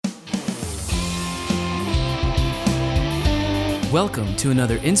Welcome to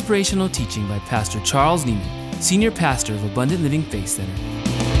another inspirational teaching by Pastor Charles Niemann, Senior Pastor of Abundant Living Faith Center.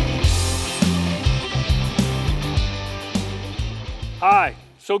 Hi,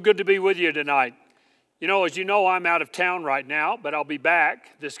 so good to be with you tonight. As you know, I'm out of town right now, but I'll be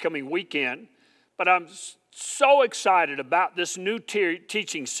back this coming weekend. But I'm so excited about this new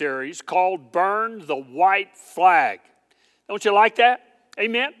teaching series called Burn the White Flag. Don't you like that?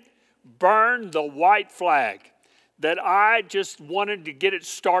 Amen? Burn the white flag. That I just wanted to get it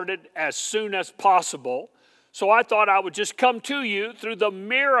started as soon as possible. So I thought I would just come to you through the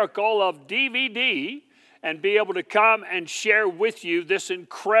miracle of DVD and be able to come and share with you this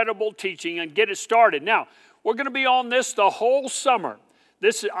incredible teaching and get it started. Now, we're going to be on this the whole summer.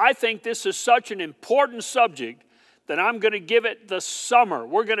 I think this is such an important subject that I'm going to give it the summer.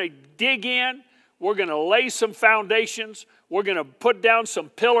 We're going to dig in. We're going to lay some foundations. We're going to put down some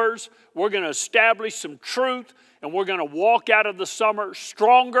pillars. We're going to establish some truth. And we're going to walk out of the summer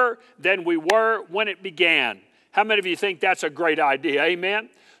stronger than we were when it began. How many of you think that's a great idea? Amen?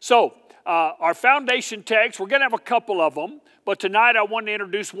 So, our foundation text, we're going to have a couple of them. But tonight I want to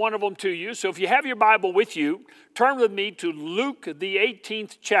introduce one of them to you. So if you have your Bible with you, turn with me to Luke, the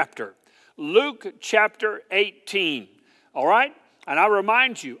 18th chapter. Luke chapter 18. All right? And I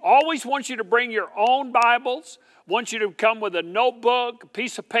remind you, always want you to bring your own Bibles. Want you to come with a notebook, a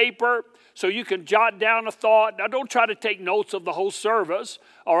piece of paper, so you can jot down a thought. Now, don't try to take notes of the whole service,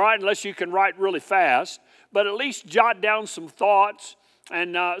 all right, unless you can write really fast. But at least jot down some thoughts,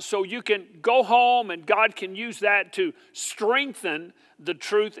 and so you can go home, and God can use that to strengthen the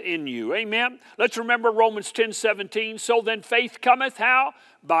truth in you. Amen? Let's remember Romans 10:17. So then faith cometh how?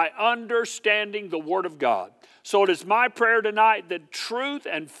 By understanding the Word of God. So it is my prayer tonight that truth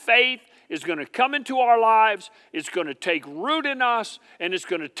and faith is going to come into our lives, it's going to take root in us, and it's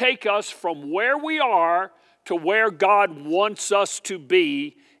going to take us from where we are to where God wants us to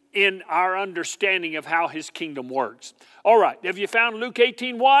be in our understanding of how His kingdom works. All right, have you found Luke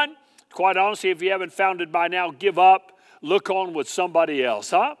 18:1? Quite honestly, if you haven't found it by now, give up, look on with somebody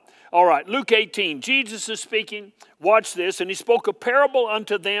else, huh? All right, Luke 18, Jesus is speaking, watch this, and He spoke a parable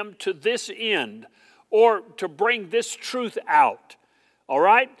unto them to this end, or to bring this truth out. All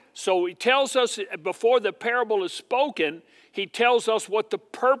right? So He tells us, before the parable is spoken, He tells us what the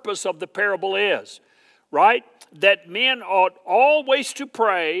purpose of the parable is. Right? That men ought always to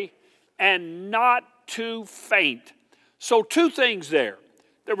pray and not to faint. So two things there.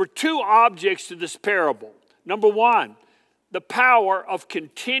 There were two objects to this parable. Number one, the power of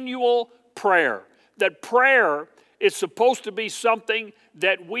continual prayer. That prayer is supposed to be something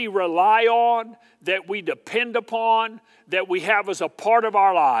that we rely on, that we depend upon, that we have as a part of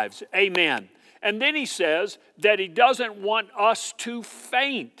our lives. Amen. And then He says that He doesn't want us to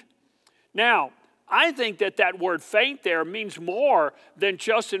faint. Now, I think that word faint there means more than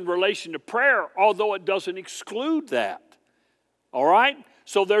just in relation to prayer, although it doesn't exclude that. All right?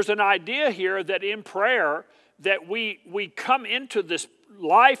 So there's an idea here that in prayer that we come into this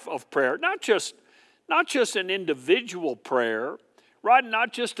life of prayer, not just an individual prayer, right?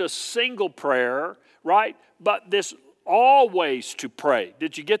 Not just a single prayer, right? But this always to pray.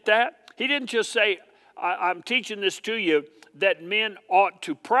 Did you get that? He didn't just say, I'm teaching this to you that men ought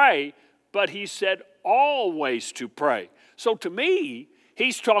to pray, but He said always to pray. So to me,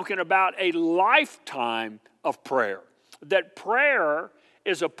 He's talking about a lifetime of prayer. That prayer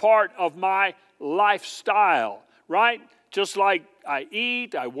is a part of my lifestyle, right? Just like I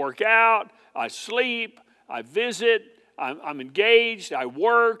eat, I work out, I sleep, I visit, I'm engaged, I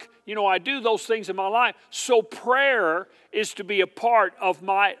work. I do those things in my life. So prayer is to be a part of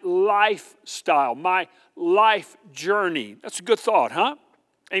my lifestyle, my life journey. That's a good thought, huh?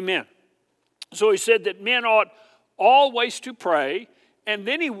 Amen. So He said that men ought always to pray, and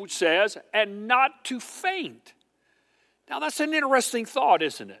then He says, and not to faint. Now that's an interesting thought,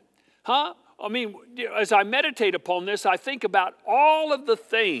 isn't it? Huh? I mean, as I meditate upon this, I think about all of the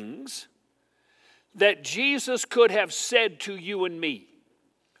things that Jesus could have said to you and me.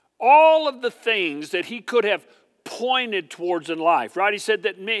 All of the things that He could have pointed towards in life, right?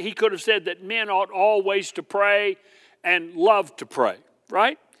 He could have said that men ought always to pray and love to pray,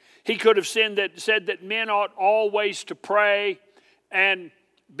 right? He could have said that men ought always to pray and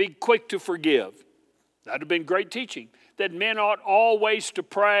be quick to forgive. That would have been great teaching. That men ought always to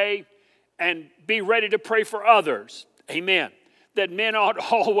pray and be ready to pray for others. Amen. That men ought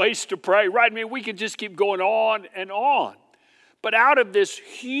always to pray, right? I mean, we could just keep going on and on. But out of this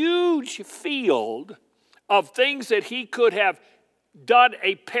huge field of things that He could have done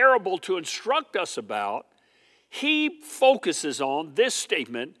a parable to instruct us about, He focuses on this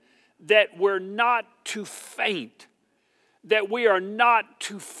statement that we're not to faint. that we are not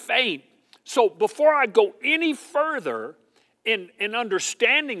to faint. So before I go any further in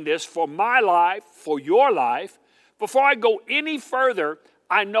understanding this for my life, for your life, before I go any further,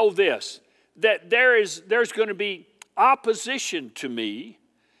 I know this, that there's going to be opposition to me,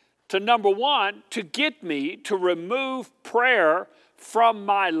 to number one, to get me to remove prayer from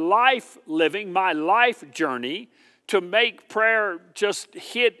my life living, my life journey, to make prayer just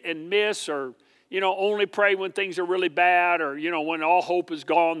hit and miss, or, only pray when things are really bad, or, when all hope is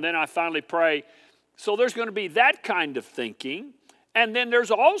gone, then I finally pray. So there's going to be that kind of thinking. And then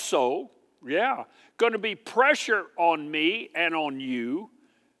there's also, going to be pressure on me and on you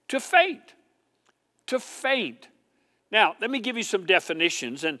to faint. To faint. Now, let me give you some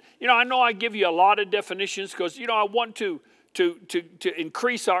definitions. And, I know I give you a lot of definitions because, I want to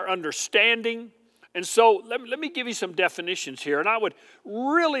increase our understanding. And so let me give you some definitions here. And I would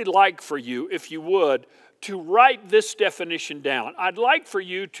really like for you, if you would, to write this definition down. I'd like for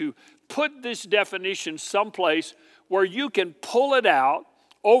you to put this definition someplace where you can pull it out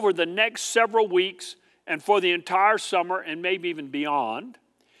over the next several weeks and for the entire summer and maybe even beyond,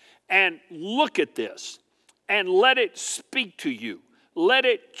 and look at this and let it speak to you. Let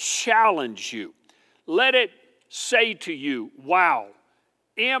it challenge you. Let it say to you, wow,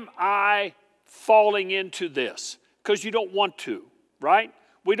 am I falling into this? Because you don't want to, right?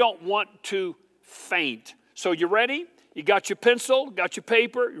 We don't want to faint. So you ready? You got your pencil, got your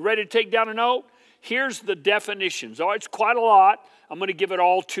paper, you ready to take down a note? Here's the definitions. All right, it's quite a lot. I'm going to give it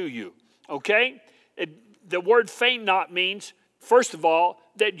all to you, okay? The word faint not means, first of all,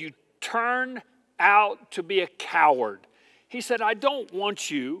 that you turn out to be a coward. He said, I don't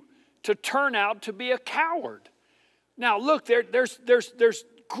want you to turn out to be a coward. Now, look, there's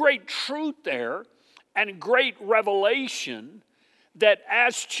great truth there and great revelation that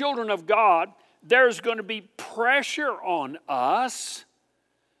as children of God, there's going to be pressure on us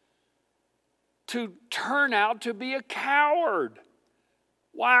to turn out to be a coward.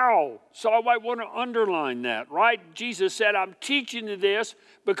 Wow. So I might want to underline that, right? Jesus said, I'm teaching you this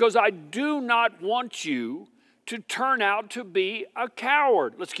because I do not want you to turn out to be a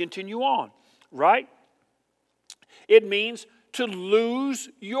coward. Let's continue on, right? It means to lose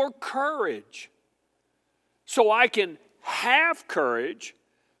your courage. So I can have courage,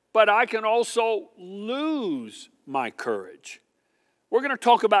 but I can also lose my courage. We're going to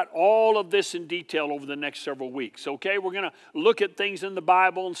talk about all of this in detail over the next several weeks, okay? We're going to look at things in the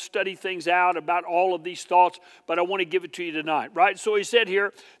Bible and study things out about all of these thoughts, but I want to give it to you tonight, right? So he said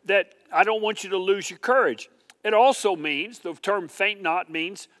here that I don't want you to lose your courage. It also means, the term faint not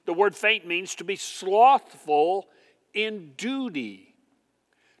means, the word faint means to be slothful in duty.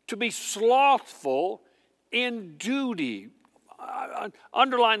 To be slothful in duty.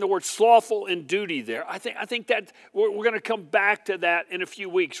 Underline the word slothful in duty there. I think that we're going to come back to that in a few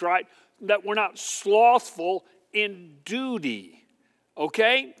weeks, right? That we're not slothful in duty.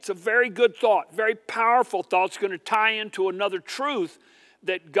 Okay? It's a very good thought, very powerful thought. It's going to tie into another truth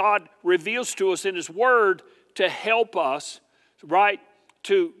that God reveals to us in His Word to help us, right,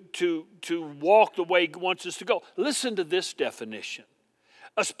 to walk the way He wants us to go. Listen to this definition.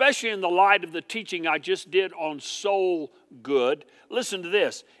 Especially in the light of the teaching I just did on soul good. Listen to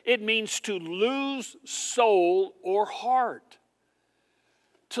this. It means to lose soul or heart.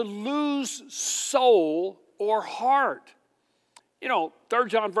 To lose soul or heart. 3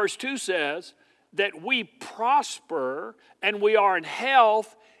 John verse 2 says that we prosper and we are in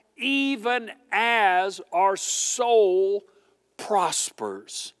health even as our soul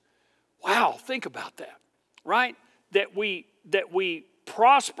prospers. Wow, think about that, right? That we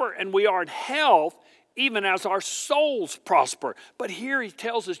prosper and we are in health even as our souls prosper. But here he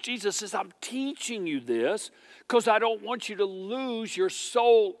tells us, Jesus says, I'm teaching you this because I don't want you to lose your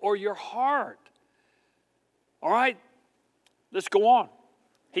soul or your heart. All right, let's go on.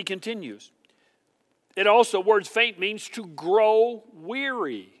 He continues. It also, words faint means to grow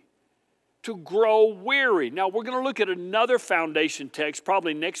weary. To grow weary. Now, we're going to look at another foundation text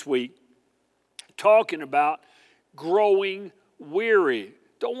probably next week talking about growing weary.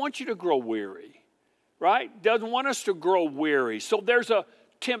 Don't want you to grow weary, right? Doesn't want us to grow weary. So there's a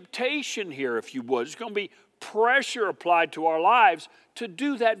temptation here, if you would. There's going to be pressure applied to our lives to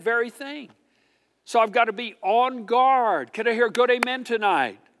do that very thing. So I've got to be on guard. Can I hear a good amen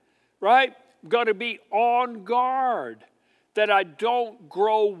tonight? Right? I've got to be on guard that I don't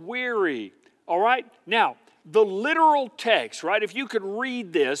grow weary. All right? Now, the literal text, right? If you could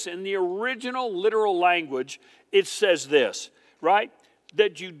read this in the original literal language, it says this, right?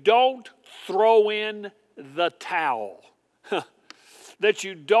 That you don't throw in the towel. That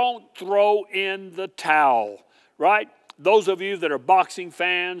you don't throw in the towel, right? those of you that are boxing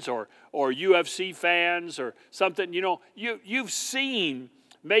fans or UFC fans or something, you've seen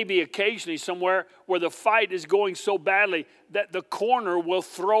maybe occasionally somewhere where the fight is going so badly that the corner will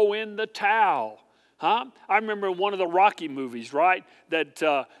throw in the towel. I remember in one of the Rocky movies, right, his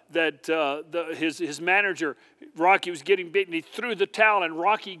manager, Rocky, was getting beaten. He threw the towel, and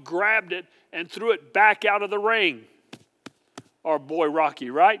Rocky grabbed it and threw it back out of the ring. Our boy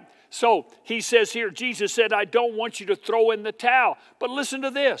Rocky, right? So he says here, Jesus said, I don't want you to throw in the towel. But listen to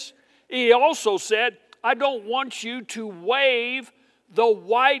this. He also said, I don't want you to wave the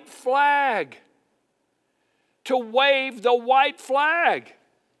white flag. To wave the white flag.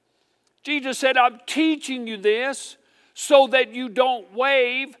 Jesus said, I'm teaching you this so that you don't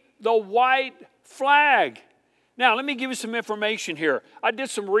wave the white flag. Now, let me give you some information here. I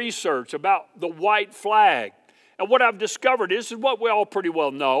did some research about the white flag. And what I've discovered is what we all pretty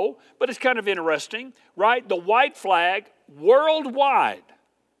well know, but it's kind of interesting, right? The white flag worldwide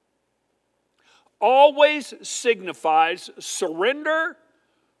always signifies surrender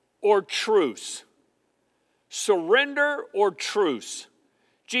or truce. Surrender or truce.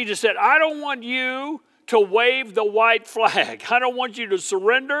 Jesus said, I don't want you to wave the white flag. I don't want you to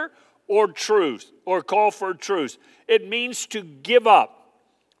surrender or truce or call for a truce. It means to give up,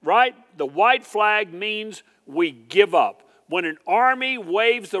 right? The white flag means we give up. When an army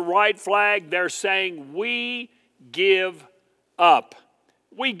waves the white flag, they're saying, we give up.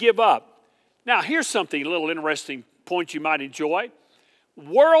 We give up. Now, here's something, a little interesting point you might enjoy.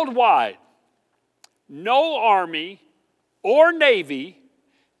 Worldwide, no army or navy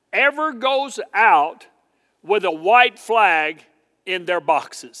ever goes out with a white flag in their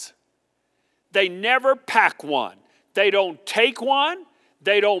boxes. They never pack one. They don't take one.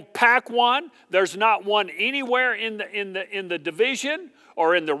 They don't pack one. There's not one anywhere in the division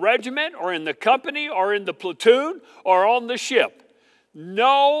or in the regiment or in the company or in the platoon or on the ship.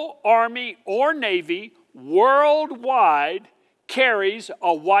 No army or navy worldwide carries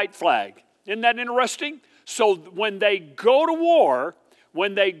a white flag. Isn't that interesting? So when they go to war,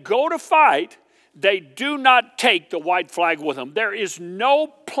 when they go to fight, they do not take the white flag with them. There is no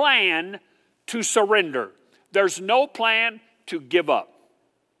plan to surrender. There's no plan to give up.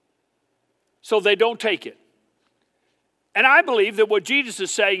 So they don't take it. And I believe that what Jesus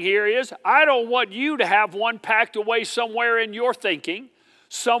is saying here is, I don't want you to have one packed away somewhere in your thinking,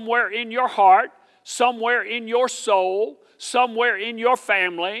 somewhere in your heart, somewhere in your soul, somewhere in your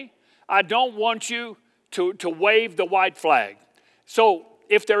family. I don't want you to wave the white flag. So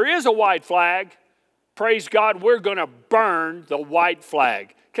if there is a white flag, praise God, we're going to burn the white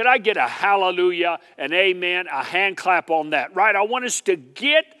flag. Could I get a hallelujah, an amen, a hand clap on that, right? I want us to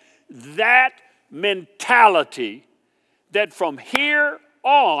get that mentality that from here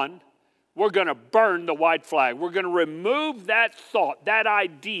on, we're going to burn the white flag. We're going to remove that thought, that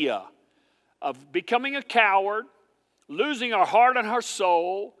idea of becoming a coward, losing our heart and our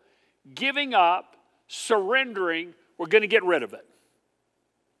soul, giving up, surrendering. We're going to get rid of it.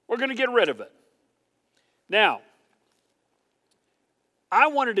 We're going to get rid of it. Now, I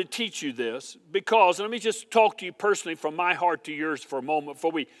wanted to teach you this because, and let me just talk to you personally from my heart to yours for a moment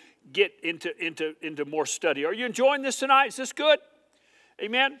before we get into more study. Are you enjoying this tonight? Is this good?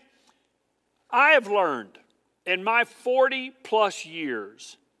 Amen? I have learned in my 40 plus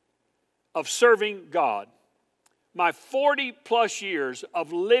years of serving God, my 40 plus years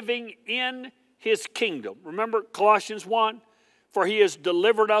of living in His kingdom. Remember Colossians 1? For He has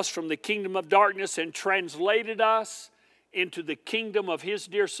delivered us from the kingdom of darkness and translated us into the kingdom of His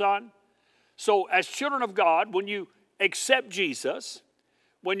dear Son. So as children of God, when you accept Jesus,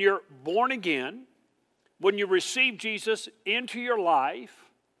 when you're born again, when you receive Jesus into your life,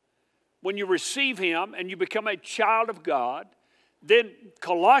 when you receive Him and you become a child of God, then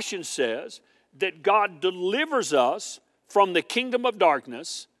Colossians says that God delivers us from the kingdom of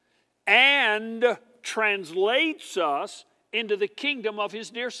darkness and translates us into the kingdom of His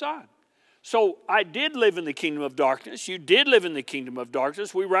dear Son. So I did live in the kingdom of darkness. You did live in the kingdom of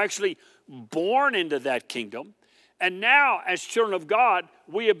darkness. We were actually born into that kingdom. And now, as children of God,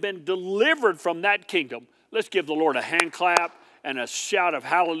 we have been delivered from that kingdom. Let's give the Lord a hand clap and a shout of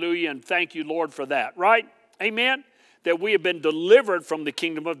hallelujah and thank you, Lord, for that, right? Amen? That we have been delivered from the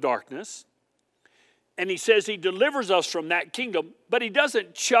kingdom of darkness. And He says He delivers us from that kingdom, but He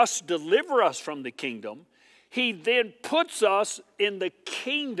doesn't just deliver us from the kingdom. He then puts us in the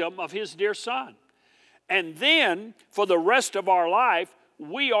kingdom of His dear Son. And then, for the rest of our life,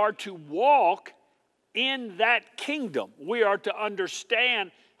 we are to walk in that kingdom. We are to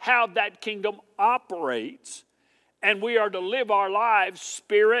understand how that kingdom operates. And we are to live our lives,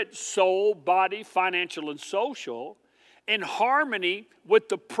 spirit, soul, body, financial, and social. in harmony with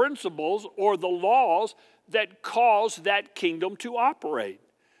the principles or the laws that cause that kingdom to operate,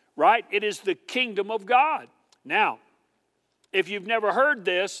 right? It is the kingdom of God. Now, if you've never heard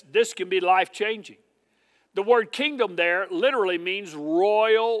this, this can be life-changing. The word kingdom there literally means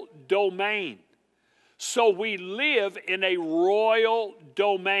royal domain. So we live in a royal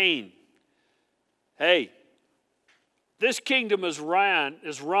domain. Hey, this kingdom is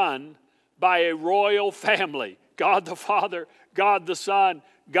run by a royal family. God the Father, God the Son,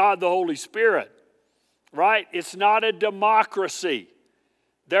 God the Holy Spirit. Right? It's not a democracy.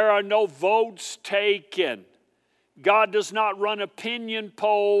 There are no votes taken. God does not run opinion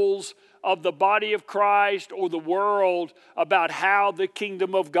polls of the body of Christ or the world about how the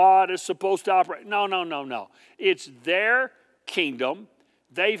kingdom of God is supposed to operate. No. It's their kingdom.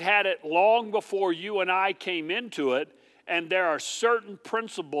 They've had it long before you and I came into it, and there are certain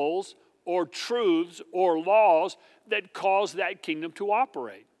principles or truths or laws that cause that kingdom to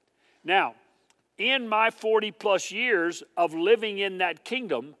operate. Now, in my 40 plus years of living in that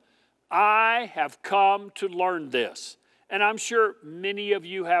kingdom, I have come to learn this, and I'm sure many of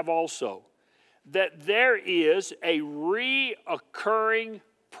you have also, that there is a reoccurring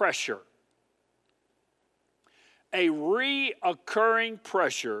pressure. A reoccurring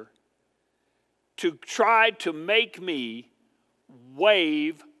pressure to try to make me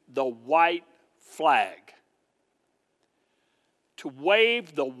wave the white flag. To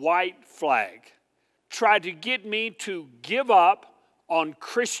wave the white flag. Try to get me to give up on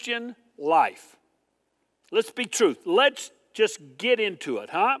Christian life. Let's be truthful. Let's just get into it,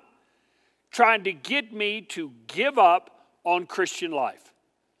 huh? Trying to get me to give up on Christian life.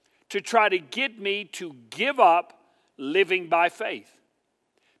 To try to get me to give up living by faith.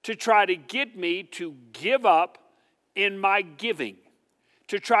 To try to get me to give up in my giving.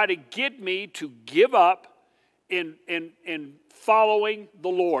 To try to get me to give up in following the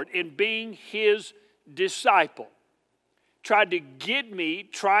Lord, in being His disciple. Trying to get me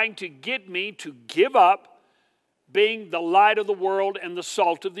to give up being the light of the world and the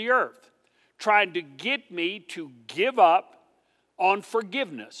salt of the earth. Trying to get me to give up on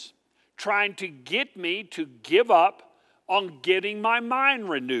forgiveness. Trying to get me to give up on getting my mind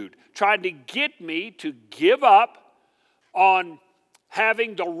renewed. Trying to get me to give up on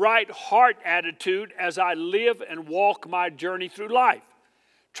having the right heart attitude as I live and walk my journey through life.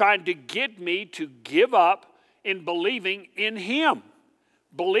 Trying to get me to give up in believing in Him,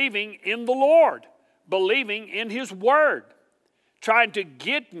 believing in the Lord, believing in His Word. Trying to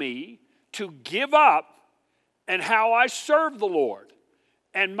get me to give up and how I serve the Lord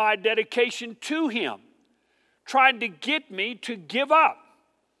and my dedication to Him. Trying to get me to give up,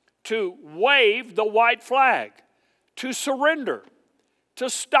 to wave the white flag, to surrender, to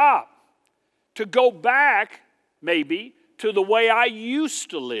stop, to go back, maybe, to the way I used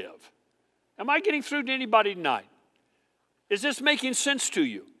to live. Am I getting through to anybody tonight? Is this making sense to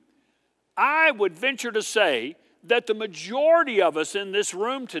you? I would venture to say that the majority of us in this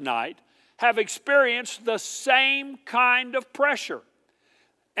room tonight have experienced the same kind of pressure.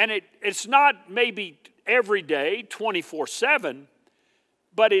 And it's not maybe every day, 24/7,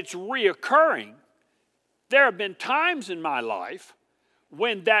 but it's reoccurring. There have been times in my life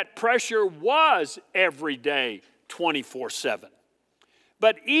when that pressure was every day, 24/7.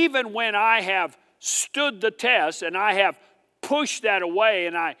 But even when I have stood the test and I have pushed that away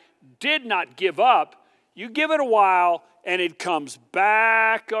and I did not give up, you give it a while and it comes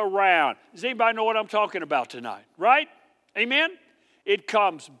back around. Does anybody know what I'm talking about tonight? Right? Amen? It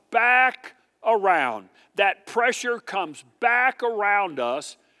comes back around. That pressure comes back around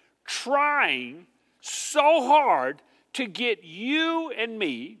us, trying so hard to get you and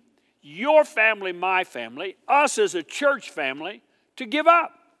me, your family, my family, us as a church family, to give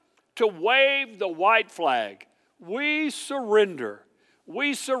up, to wave the white flag. We surrender.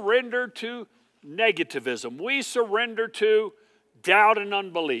 We surrender to negativism. We surrender to doubt and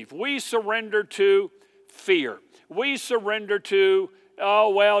unbelief. We surrender to fear. We surrender to,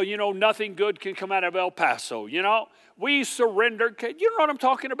 nothing good can come out of El Paso, We surrender. You know what I'm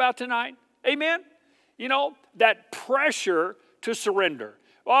talking about tonight? Amen? That pressure to surrender.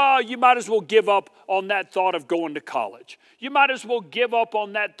 Oh, you might as well give up on that thought of going to college. You might as well give up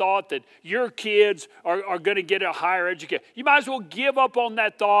on that thought that your kids are going to get a higher education. You might as well give up on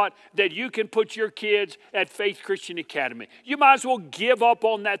that thought that you can put your kids at Faith Christian Academy. You might as well give up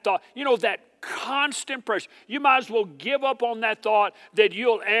on that thought. That constant pressure. You might as well give up on that thought that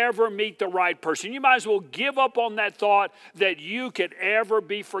you'll ever meet the right person. You might as well give up on that thought that you could ever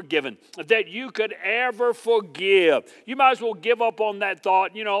be forgiven, that you could ever forgive. You might as well give up on that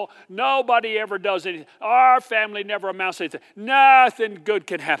thought, nobody ever does anything. Our family never amounts to anything. Nothing good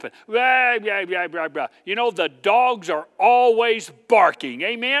can happen. Blah, blah, blah, blah, blah. The dogs are always barking.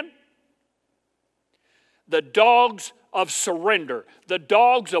 Amen? The dogs of surrender. The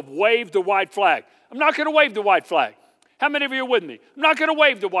dogs of wave the white flag. I'm not going to wave the white flag. How many of you are with me? I'm not going to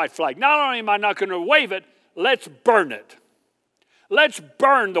wave the white flag. Not only am I not going to wave it, let's burn it. Let's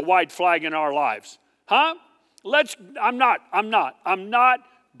burn the white flag in our lives. Huh? I'm not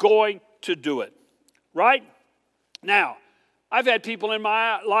going to do it. Right? Now, I've had people in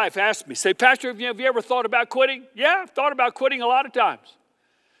my life ask me, say, Pastor, have you ever thought about quitting? Yeah, I've thought about quitting a lot of times.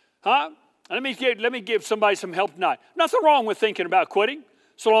 Huh? Let me give somebody some help tonight. Nothing wrong with thinking about quitting,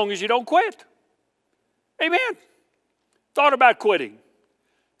 so long as you don't quit. Amen. Thought about quitting.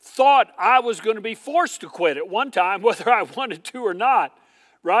 Thought I was going to be forced to quit at one time, whether I wanted to or not,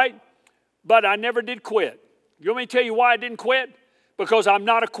 right? But I never did quit. You want me to tell you why I didn't quit? Because I'm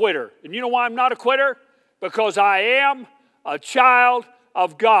not a quitter. And you know why I'm not a quitter? Because I am a child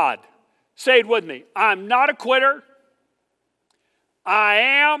of God. Say it with me. I'm not a quitter. I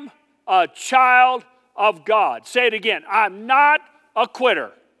am a child of God. Say it again. I'm not a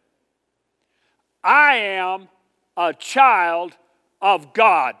quitter. I am a child of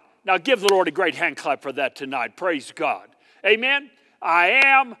God. Now give the Lord a great hand clap for that tonight. Praise God. Amen. I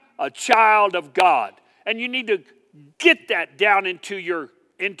am a child of God. And you need to get that down into your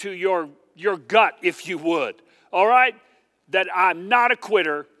gut, if you would. All right? That I'm not a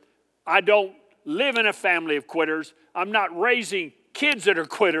quitter. I don't live in a family of quitters. I'm not raising kids that are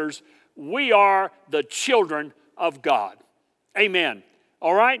quitters. We are the children of God. Amen.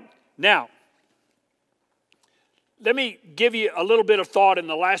 All right? Now, let me give you a little bit of thought in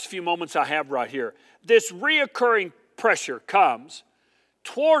the last few moments I have right here. This reoccurring pressure comes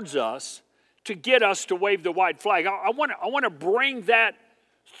towards us to get us to wave the white flag. I want to bring that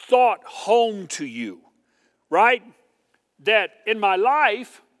thought home to you, right? That in my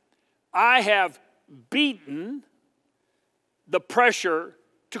life, I have beaten the pressure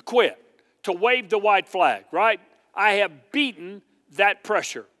to quit, to wave the white flag, right? I have beaten that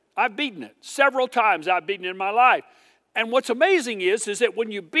pressure. I've beaten it. Several times I've beaten it in my life. And what's amazing is that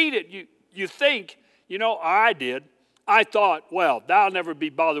when you beat it, you think, I did. I thought, well, I'll never be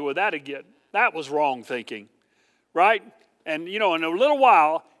bothered with that again. That was wrong thinking, right? And, in a little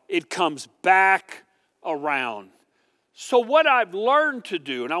while, it comes back around. So what I've learned to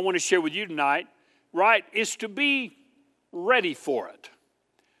do, and I want to share with you tonight, right, is to be ready for it.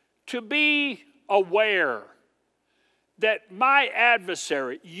 To be aware that my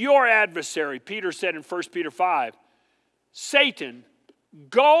adversary, your adversary, Peter said in 1 Peter 5, Satan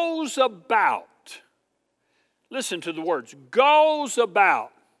goes about, listen to the words, goes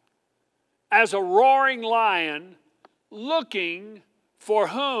about as a roaring lion looking for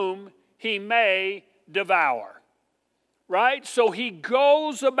whom he may devour. Right? So he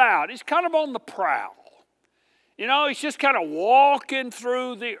goes about. He's kind of on the prowl. He's just kind of walking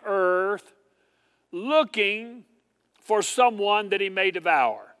through the earth looking for someone that he may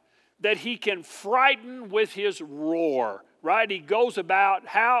devour, that he can frighten with his roar. Right? He goes about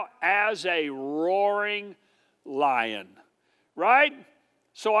as a roaring lion. Right?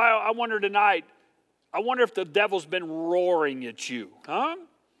 So I wonder tonight, I wonder if the devil's been roaring at you. Huh?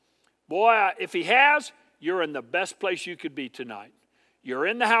 Boy, if he has, you're in the best place you could be tonight. You're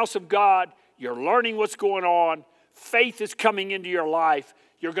in the house of God. You're learning what's going on. Faith is coming into your life.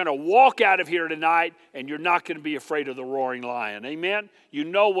 You're going to walk out of here tonight, and you're not going to be afraid of the roaring lion. Amen? You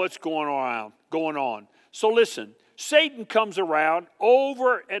know what's going on. So listen, Satan comes around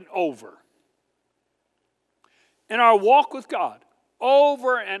over and over. In our walk with God,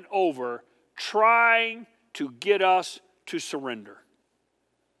 over and over, trying to get us to surrender.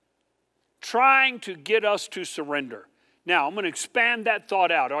 Trying to get us to surrender. Now, I'm going to expand that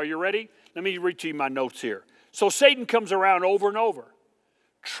thought out. Are you ready? Let me read to you my notes here. So Satan comes around over and over,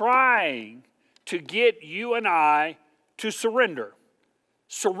 trying to get you and I to surrender.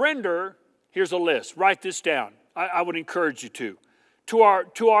 Surrender, here's a list. Write this down. I would encourage you to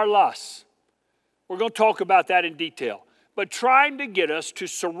our lusts. We're going to talk about that in detail. But trying to get us to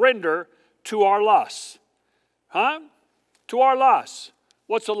surrender to our lusts. Huh? To our lusts.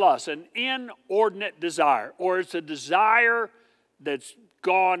 What's a lust? An inordinate desire. Or it's a desire that's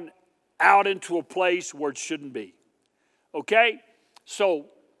gone out into a place where it shouldn't be. Okay? So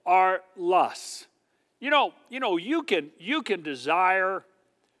our lusts. You can desire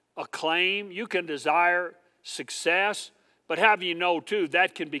acclaim, you can desire success, but have you know too,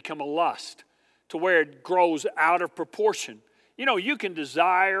 that can become a lust to where it grows out of proportion. You know, you can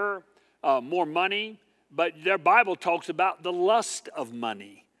desire more money, but their Bible talks about the lust of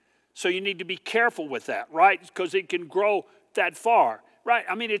money. So you need to be careful with that, right? Because it can grow that far, right?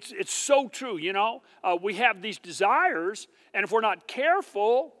 I mean, it's so true, you know. We have these desires, and if we're not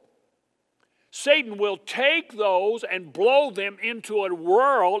careful, Satan will take those and blow them into a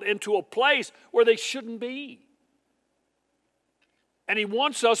world, into a place where they shouldn't be. And he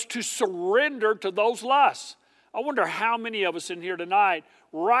wants us to surrender to those lusts. I wonder how many of us in here tonight,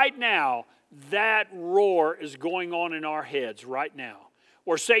 right now, that roar is going on in our heads right now.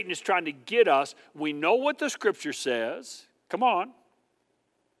 Where Satan is trying to get us. We know what the Scripture says. Come on.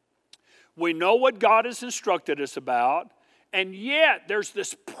 We know what God has instructed us about. And yet there's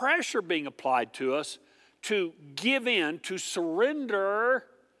this pressure being applied to us to give in, to surrender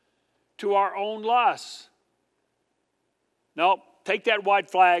to our own lusts. No, take that white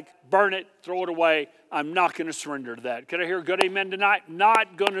flag, burn it, throw it away. I'm not going to surrender to that. Can I hear a good amen tonight?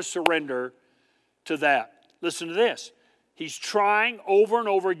 Not going to surrender to that. Listen to this. He's trying over and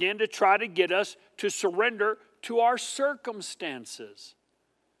over again to try to get us to surrender to our circumstances.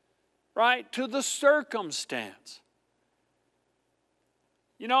 Right? To the circumstance.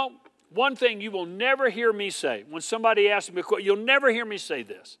 You know, one thing you will never hear me say, when somebody asks me a question, you'll never hear me say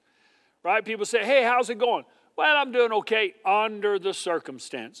this. Right? People say, hey, how's it going? Well, I'm doing okay under the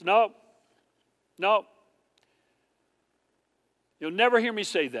circumstance. No. You'll never hear me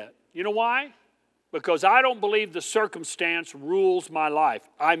say that. You know why? Because I don't believe the circumstance rules my life.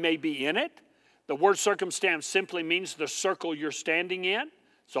 I may be in it. The word circumstance simply means the circle you're standing in.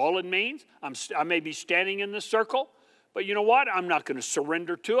 That's all it means. I may be standing in this circle, but you know what? I'm not going to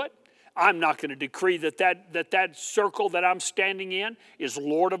surrender to it. I'm not going to decree that circle that I'm standing in is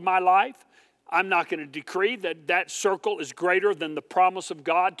Lord of my life. I'm not going to decree that circle is greater than the promise of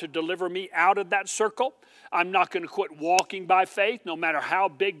God to deliver me out of that circle. I'm not going to quit walking by faith, no matter how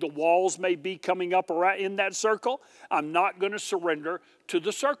big the walls may be coming up in that circle. I'm not going to surrender to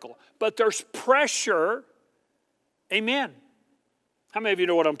the circle. But there's pressure. Amen. How many of you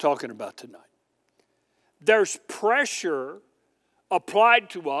know what I'm talking about tonight? There's pressure applied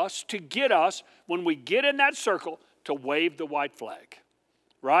to us to get us, when we get in that circle, to wave the white flag,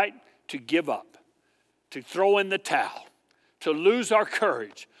 right? To give up, to throw in the towel, to lose our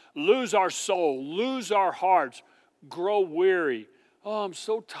courage, lose our soul, lose our hearts, grow weary. Oh, I'm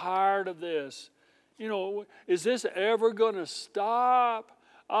so tired of this. You know, is this ever going to stop?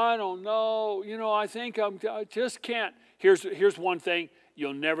 I don't know. You know, I just can't. Here's one thing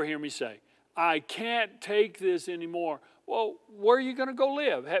you'll never hear me say. I can't take this anymore. Well, where are you going to go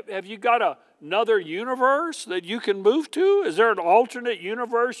live? Have you got another universe that you can move to? Is there an alternate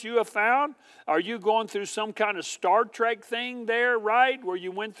universe you have found? Are you going through some kind of Star Trek thing there, right? Where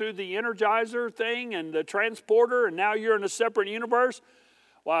you went through the Energizer thing and the transporter and now you're in a separate universe?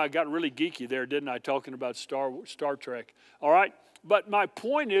 Wow, I got really geeky there, didn't I, talking about Star Trek. All right? But my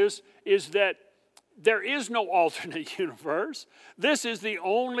point is that there is no alternate universe. This is the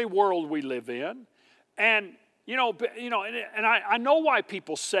only world we live in. And and I know why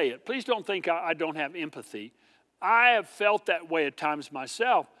people say it. Please don't think I don't have empathy. I have felt that way at times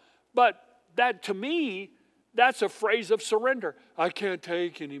myself. But that, to me, that's a phrase of surrender. I can't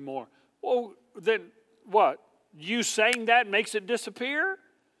take anymore. Well, then what? You saying that makes it disappear?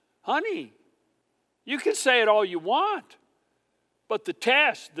 Honey, you can say it all you want. But the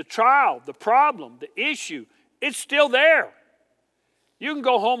test, the trial, the problem, the issue, it's still there. You can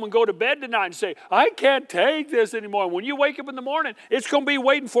go home and go to bed tonight and say, I can't take this anymore. When you wake up in the morning, it's going to be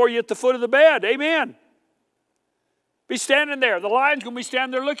waiting for you at the foot of the bed. Amen. Be standing there. The lion's going to be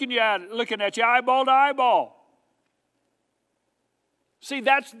standing there looking at you eyeball to eyeball. See,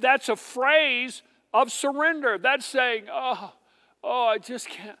 that's a phrase of surrender. That's saying, I just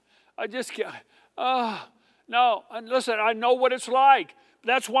can't. No, and listen, I know what it's like.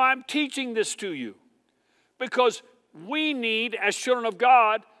 That's why I'm teaching this to you. Because we need, as children of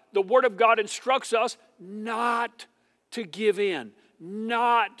God, the Word of God instructs us not to give in,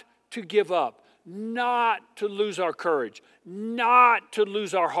 not to give up, not to lose our courage, not to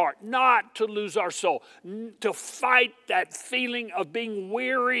lose our heart, not to lose our soul, to fight that feeling of being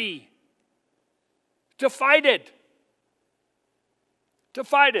weary, to fight it. To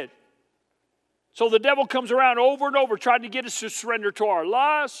fight it. So the devil comes around over and over trying to get us to surrender to our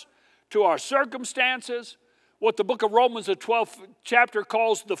lusts, to our circumstances, what the book of Romans, the 12th chapter,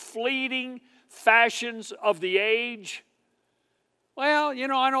 calls the fleeting fashions of the age. Well,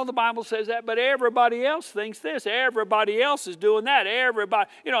 I know the Bible says that, but everybody else thinks this. Everybody else is doing that.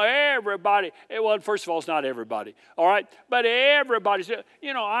 Everybody. Well, first of all, it's not everybody, all right? But everybody's,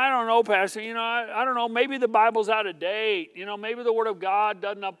 I don't know, Pastor. I don't know. Maybe the Bible's out of date. Maybe the Word of God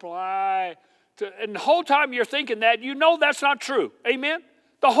doesn't apply. And the whole time you're thinking that, that's not true. Amen?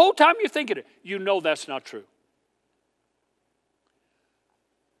 The whole time you're thinking it, that's not true.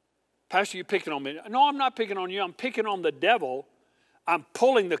 Pastor, you're picking on me. No, I'm not picking on you. I'm picking on the devil. I'm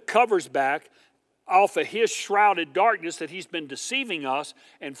pulling the covers back off of his shrouded darkness that he's been deceiving us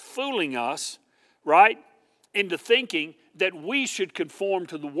and fooling us, right, into thinking that we should conform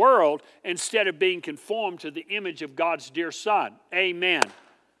to the world instead of being conformed to the image of God's dear Son. Amen.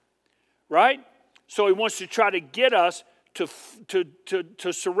 Right? So he wants to try to get us to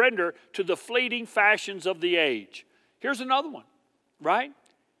surrender to the fleeting fashions of the age. Here's another one, right?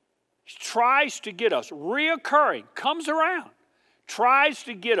 He tries to get us, reoccurring, comes around, tries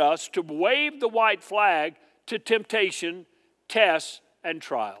to get us to wave the white flag to temptation, tests, and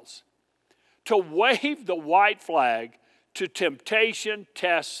trials. To wave the white flag to temptation,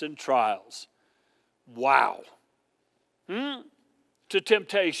 tests, and trials. Wow. To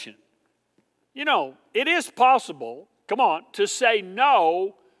temptation. It is possible, to say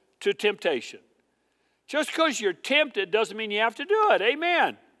no to temptation. Just because you're tempted doesn't mean you have to do it.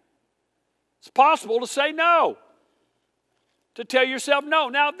 Amen. It's possible to say no. To tell yourself no.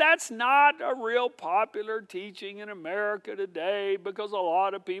 Now, that's not a real popular teaching in America today because a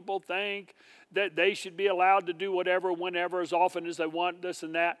lot of people think that they should be allowed to do whatever, whenever, as often as they want, this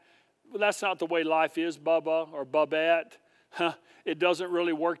and that. Well, that's not the way life is, Bubba or Bubette. It doesn't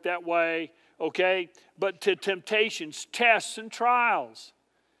really work that way, okay? But to temptations, tests, and trials.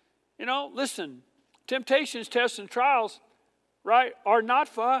 Listen, temptations, tests, and trials, right, are not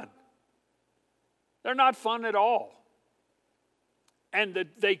fun. They're not fun at all. And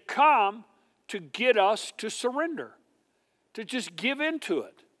they come to get us to surrender, to just give into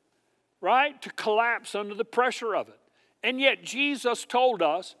it, right? To collapse under the pressure of it. And yet Jesus told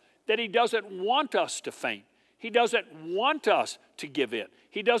us that he doesn't want us to faint. He doesn't want us to give in.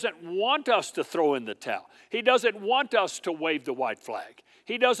 He doesn't want us to throw in the towel. He doesn't want us to wave the white flag.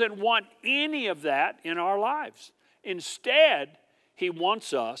 He doesn't want any of that in our lives. Instead, he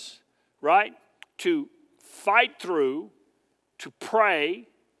wants us, right, to fight through, to pray,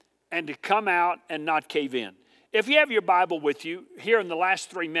 and to come out and not cave in. If you have your Bible with you, here in the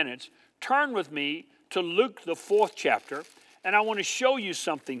last 3 minutes, turn with me to Luke, the 4th chapter, and I want to show you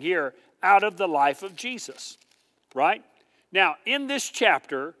something here out of the life of Jesus, right? Now, in this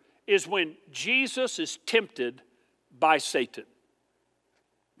chapter is when Jesus is tempted by Satan,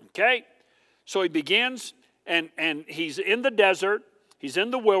 okay? So he begins, and he's in the desert, he's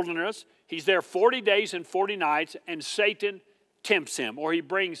in the wilderness, he's there 40 days and 40 nights, and Satan tempts him, or he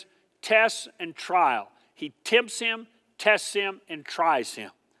brings tests and trial. He tempts him, tests him, and tries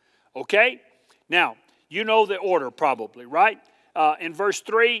him. Okay? Now, you know the order probably, right? In verse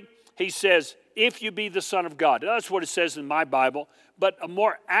 3, he says, if you be the Son of God. That's what it says in my Bible. But a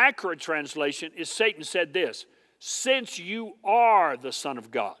more accurate translation is Satan said this, since you are the Son of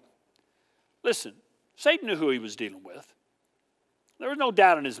God. Listen, Satan knew who he was dealing with. There was no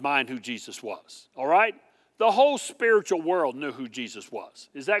doubt in his mind who Jesus was, all right? The whole spiritual world knew who Jesus was.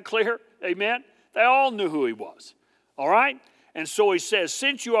 Is that clear? Amen? They all knew who he was. All right? And so he says,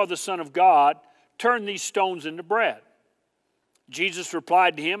 since you are the Son of God, turn these stones into bread. Jesus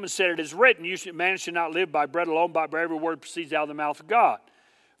replied to him and said, it is written, man should not live by bread alone, but by every word that proceeds out of the mouth of God.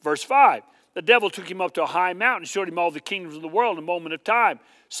 Verse 5, the devil took him up to a high mountain, showed him all the kingdoms of the world in a moment of time,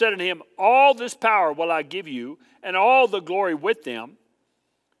 said unto him, all this power will I give you, and all the glory with them.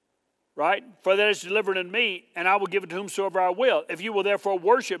 Right? For that is delivered unto me, and I will give it to whomsoever I will. If you will therefore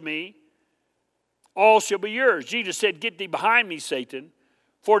worship me, all shall be yours. Jesus said, get thee behind me, Satan,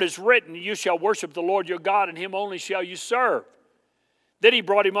 for it is written, you shall worship the Lord your God, and him only shall you serve. Then he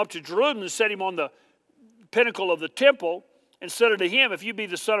brought him up to Jerusalem and set him on the pinnacle of the temple, and said unto him, if you be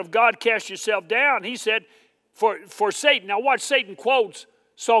the Son of God, cast yourself down. He said, for Satan. Now watch, Satan quotes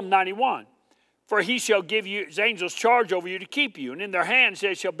Psalm 91. For he shall give you his angels charge over you to keep you, and in their hands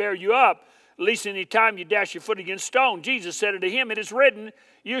they shall bear you up, lest any time you dash your foot against stone. Jesus said unto him, it is written,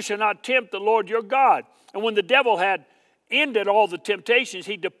 you shall not tempt the Lord your God. And when the devil had ended all the temptations,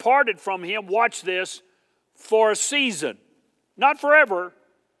 he departed from him, watch this, for a season. Not forever.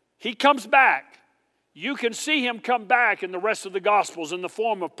 He comes back. You can see him come back in the rest of the Gospels in the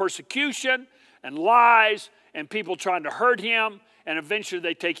form of persecution and lies and people trying to hurt him, and eventually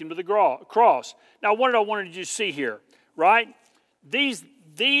they take him to the cross. Now, what I wanted you to see here, right? These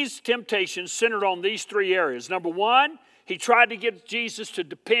temptations centered on these three areas. Number one, he tried to get Jesus to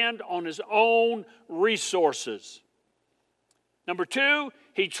depend on his own resources. Number 2,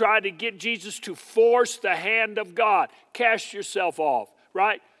 he tried to get Jesus to force the hand of God. Cast yourself off,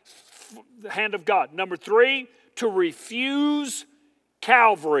 right? The hand of God. Number 3, to refuse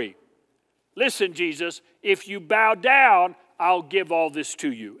Calvary. Listen, Jesus, if you bow down, I'll give all this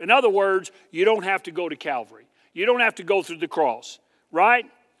to you. In other words, you don't have to go to Calvary. You don't have to go through the cross, right?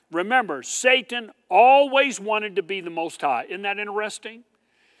 Remember, Satan always wanted to be the Most High. Isn't that interesting?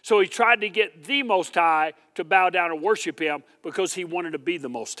 So he tried to get the Most High to bow down and worship him because he wanted to be the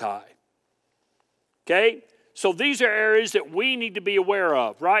Most High. Okay? So these are areas that we need to be aware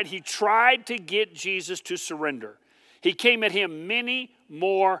of, right? He tried to get Jesus to surrender. He came at him many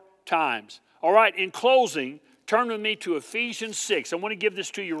more times. All right, in closing, turn with me to Ephesians 6. I want to give this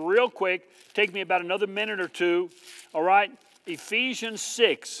to you real quick. Take me about another minute or two. All right, Ephesians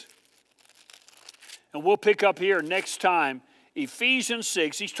 6. And we'll pick up here next time. Ephesians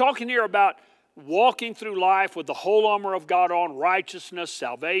 6. He's talking here about walking through life with the whole armor of God on, righteousness,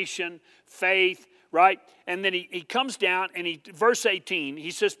 salvation, faith, right? And then he comes down and verse 18,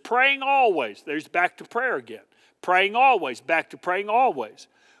 he says, praying always. There's back to prayer again. Praying always, back to praying always.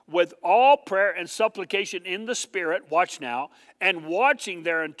 With all prayer and supplication in the Spirit, watch now, and watching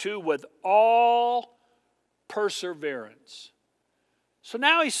thereunto with all perseverance. So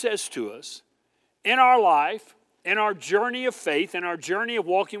now he says to us, in our life, in our journey of faith, in our journey of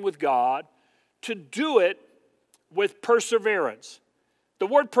walking with God, to do it with perseverance. The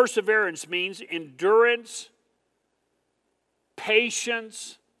word perseverance means endurance,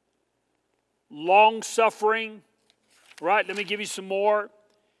 patience, long-suffering, right? Let me give you some more.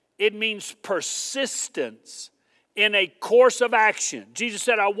 It means persistence in a course of action. Jesus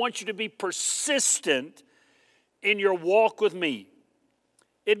said, I want you to be persistent in your walk with me.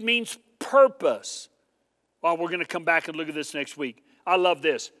 It means purpose. Well, we're going to come back and look at this next week. I love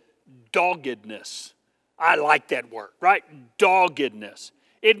this. Doggedness. I like that word, right? Doggedness.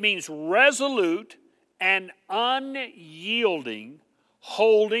 It means resolute and unyielding,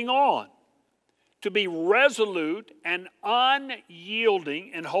 holding on. To be resolute and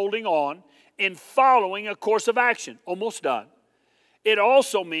unyielding and holding on in following a course of action. Almost done. It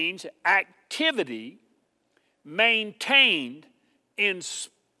also means activity maintained in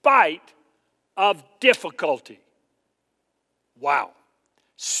spite of difficulty. Wow.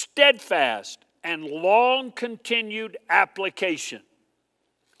 Steadfast and long-continued application.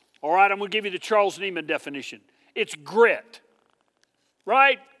 All right, I'm going to give you the Charles Nieman definition. It's grit,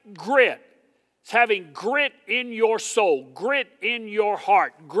 right? Grit. It's having grit in your soul, grit in your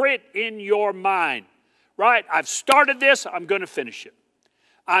heart, grit in your mind, right? I've started this, I'm going to finish it.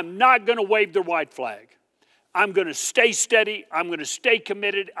 I'm not going to wave the white flag. I'm going to stay steady. I'm going to stay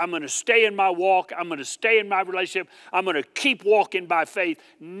committed. I'm going to stay in my walk. I'm going to stay in my relationship. I'm going to keep walking by faith.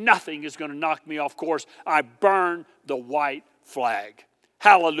 Nothing is going to knock me off course. I burn the white flag.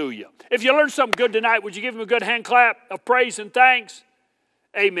 Hallelujah. If you learned something good tonight, would you give him a good hand clap of praise and thanks?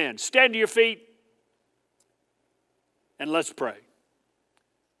 Amen. Stand to your feet and let's pray.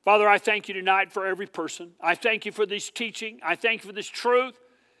 Father, I thank you tonight for every person. I thank you for this teaching. I thank you for this truth.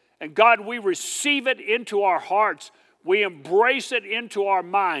 And God, we receive it into our hearts. We embrace it into our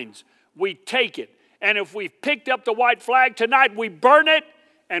minds. We take it. And if we've picked up the white flag tonight, we burn it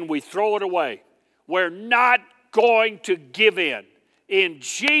and we throw it away. We're not going to give in. In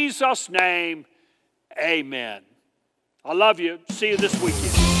Jesus' name, amen. I love you. See you this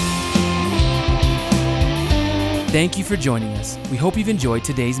weekend. Thank you for joining us. We hope you've enjoyed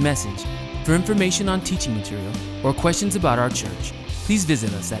today's message. For information on teaching material or questions about our church, please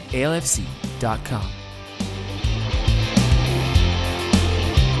visit us at alfc.com.